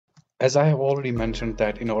As I have already mentioned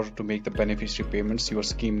that in order to make the beneficiary payments, your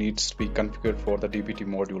scheme needs to be configured for the DBT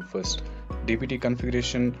module first. DBT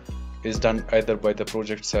configuration is done either by the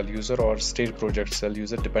project cell user or state project cell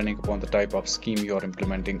user depending upon the type of scheme you are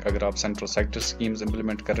implementing. अगर आप central sector schemes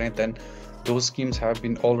implement कर रहे हैं, then those schemes have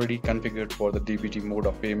been already configured for the DBT mode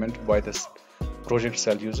of payment by the project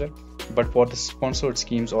cell user. But for the sponsored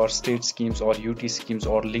schemes or state schemes or UT schemes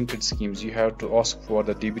or linked schemes, you have to ask for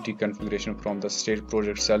the DBT configuration from the state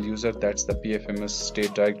project cell user, that's the PFMS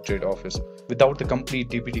State Directorate Office. Without the complete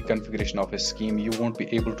DBT configuration of a scheme, you won't be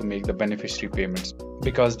able to make the beneficiary payments,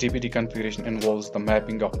 because DBT configuration involves the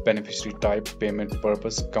mapping of beneficiary type, payment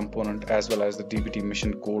purpose, component, as well as the DBT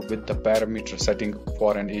mission code with the parameter setting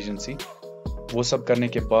for an agency. वो सब करने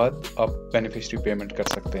के बाद आप beneficiary payment कर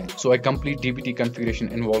सकते हैं. So a complete DBT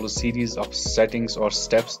configuration involves a series of settings or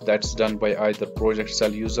steps that's done by either project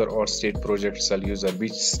cell user or state project cell user,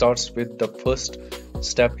 which starts with the first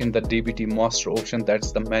step in the DBT master option,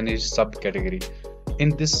 that's the manage subcategory.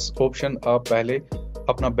 In this option आप पहले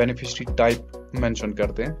अपना beneficiary type mention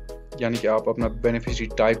करते हैं, यानी कि आप अपना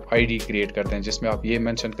beneficiary type ID create करते हैं, जिसमें आप ये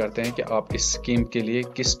मेंशन करते हैं कि आप इस स्कीम के लिए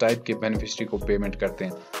किस टाइप के बेनिफिशियरी को पेमेंट करते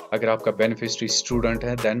हैं. अगर आपका बेनिफिशियरी स्टूडेंट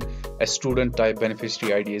है, then a student type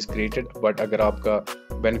beneficiary ID is created. But अगर आपका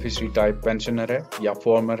बेनिफिशियरी टाइप पेंशनर है या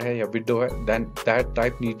फॉर्मर है या विडो है, then that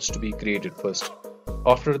type needs to be created first.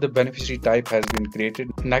 After the beneficiary type has been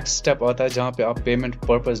created, next step आता है जहाँ पे आप पेमेंट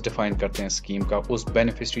पर्पस डिफाइन करते हैं स्कीम का उस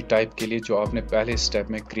बेनिफिशियरी टाइप के लिए जो आपने पहले स्टेप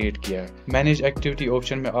में क्रिएट किया है. मैनेज एक्टिविटी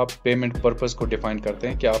ऑप्शन में आप पेमेंट पर्पस को डिफाइन करते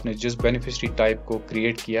हैं कि आपने जिस बेनिफिशियरी टाइप को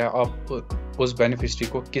क्रिएट किया है, आप उस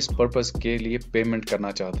बेनिफिशियरी को किस पर्पस के लिए पेमेंट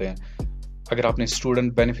करना चाहते हैं. अगर आपने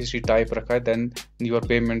स्टूडेंट बेनिफिशियरी टाइप रखा है, then your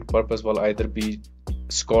payment purpose will either B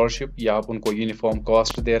scholarship या आप उनको यूनिफॉर्म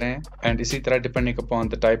कॉस्ट दे रहे हैं. एंड इसी तरह depending upon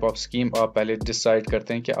the type of scheme आप पहले डिसाइड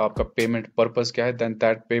करते हैं कि आपका पेमेंट पर्पस क्या है. Then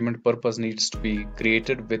that payment purpose needs to be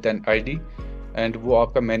created with N ID and वो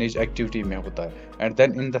आपका मैनेज एक्टिविटी में होता है. And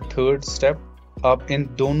then in the third step आप इन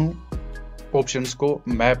दोनों ऑप्शंस को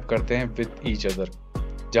मैप करते हैं विद ईच अदर,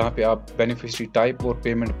 जहाँ पे आप बेनिफिशियरी टाइप और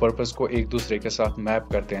पेमेंट पर्पस को एक दूसरे के साथ मैप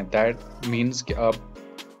करते हैं. दैट मीन्स कि आप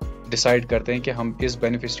डिसाइड करते हैं कि हम इस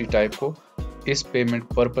बेनिफिशियरी टाइप को इस पेमेंट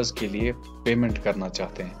पर्पस के लिए पेमेंट करना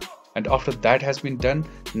चाहते हैं. And after that has been done,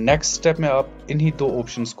 next step में आप इन्हीं दो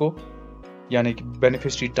ऑप्शंस को, यानी कि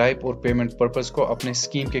बेनिफिशियरी टाइप और पेमेंट पर्पस को अपने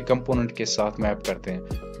स्कीम के कंपोनेंट के साथ मैप करते हैं.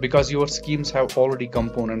 Because your schemes have already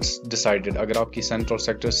components decided. अगर आपकी सेंट्रल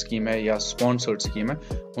सेक्टर स्कीम है या स्पॉन्सर्ड स्कीम है,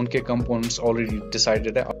 उनके कंपोनेंट्स ऑलरेडी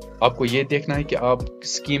डिसाइडेड है. आपको ये देखना है कि आप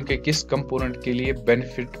स्कीम के किस कंपोनेंट के लिए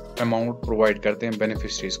बेनिफिट अमाउंट प्रोवाइड करते हैं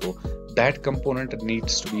बेनिफिशरीज को. That component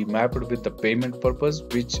needs to be mapped with the payment purpose,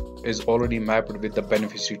 which is already mapped with the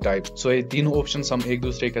beneficiary type. So ये तीनों options हम एक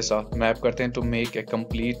दूसरे के साथ मैप करते हैं to make a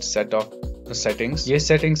complete set of settings. ये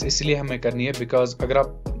settings इसलिए हमें करनी है because अगर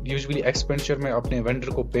आप यूजुअली एक्सपेंडिचर में अपने वेंडर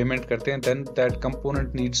को पेमेंट करते हैं, then that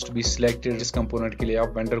component needs to be selected जिस कंपोनेंट के लिए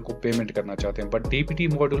आप वेंडर को पेमेंट करना चाहते हैं. बट डीबीटी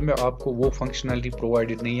मॉड्यूल में आपको वो फंक्शनलिटी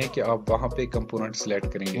प्रोवाइडेड नहीं है कि आप वहां पे कंपोनेंट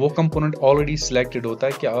सिलेक्ट करेंगे. वो कंपोनेंट ऑलरेडी सिलेक्टेड होता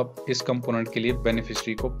है कि आप इस कंपोनेंट के लिए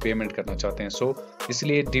बेनिफिशियरी को पेमेंट करना चाहते हैं. सो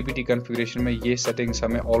इसलिए डीबीटी कॉन्फ़िगरेशन में ये सेटिंग्स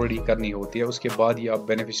हमें ऑलरेडी करनी होती है, उसके बाद ही आप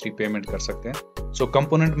बेनिफिशियरी पेमेंट कर सकते हैं. सो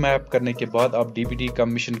कंपोनेंट मैप करने के बाद आप डीबीटी का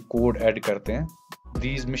मिशन कोड ऐड करते हैं.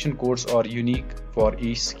 These mission codes are unique for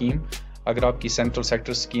each scheme. अगर आपकी central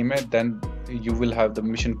sector scheme है, then you will have the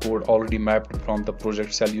mission code already mapped from the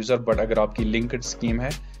project cell user. But अगर आपकी linked scheme है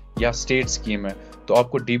या state scheme है, तो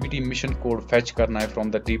आपको DBT mission code fetch करना है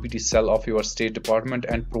from the DBT cell of your state department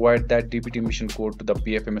and provide that DBT mission code to the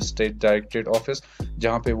PFMS State Directorate Office,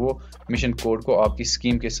 जहाँ पे वो mission code को आपकी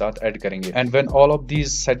scheme के साथ add करेंगे. And when all of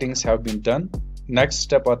these settings have been done, next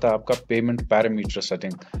step आता है आपका पेमेंट पैरामीटर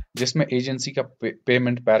सेटिंग, जिसमें एजेंसी का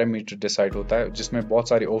पेमेंट पैरामीटर डिसाइड होता है, जिसमें बहुत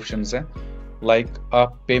सारे ऑप्शंस हैं. लाइक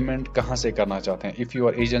आप पेमेंट कहाँ से करना चाहते हैं. If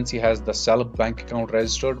your agency has the self bank account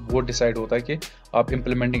registered, वो डिसाइड होता है कि आप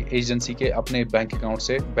इम्प्लीमेंटिंग एजेंसी के अपने बैंक अकाउंट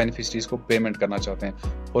से बेनिफिशरीज को पेमेंट करना चाहते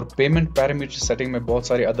हैं. और पेमेंट पैरामीटर सेटिंग में बहुत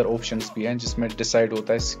सारे अदर ऑप्शंस भी हैं, जिसमें डिसाइड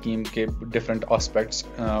होता है स्कीम के different aspects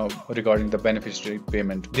regarding the beneficiary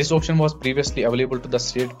payment. This option was previously available to the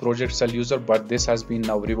state project cell user, but this has been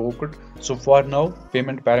now revoked. So for now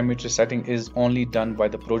payment parameter setting is only done by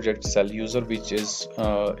the project cell user, which is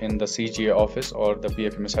in the CGA office or the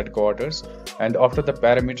PFMS headquarters. And after the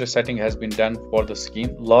parameter setting has been done for the scheme,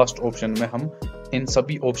 last option में हम इन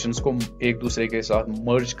सभी options को एक दूसरे के साथ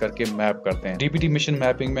मर्ज करके map करते हैं. डीबीटी मिशन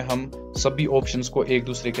मैपिंग में हम सभी ऑप्शंस को एक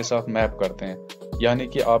दूसरे के साथ मैप करते हैं, यानी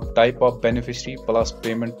कि आप type of beneficiary plus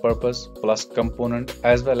payment purpose plus component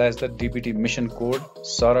as well as the DBT mission code,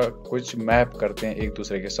 सारा कुछ मैप करते हैं एक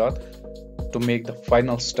दूसरे के साथ to make the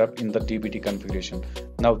final step in the DBT configuration.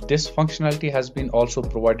 Now this functionality has been also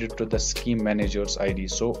provided to the scheme manager's ID.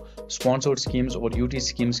 So sponsored schemes और UT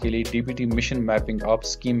schemes के लिए DBT mission mapping आप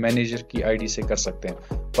scheme manager की ID से कर सकते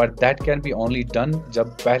हैं, but that can be only done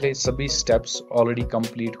जब पहले सभी steps already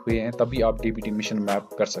complete हुए हैं, तभी आप DBT mission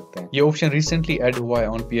map कर सकते हैं। ये option recently add हुआ है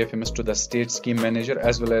on PFMS to the state scheme manager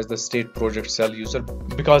as well as the state project cell user,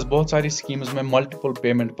 because बहुत सारी schemes में multiple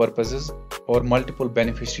payment purposes और multiple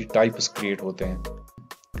beneficiary types create होते हैं।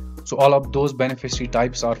 So all of those beneficiary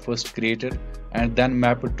types are first created and then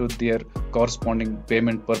mapped to their corresponding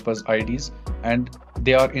payment purpose IDs, and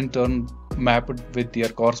they are in turn mapped with their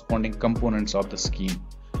corresponding components of the scheme.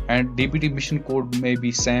 And DBT mission code may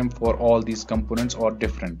be same for all these components or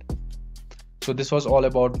different. So this was all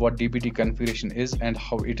about what DBT configuration is and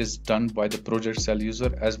how it is done by the project cell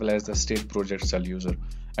user as well as the state project cell user.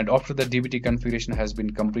 And after the DBT configuration has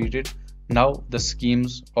been completed, now the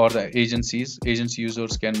schemes or the agency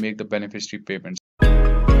users can make the beneficiary payments.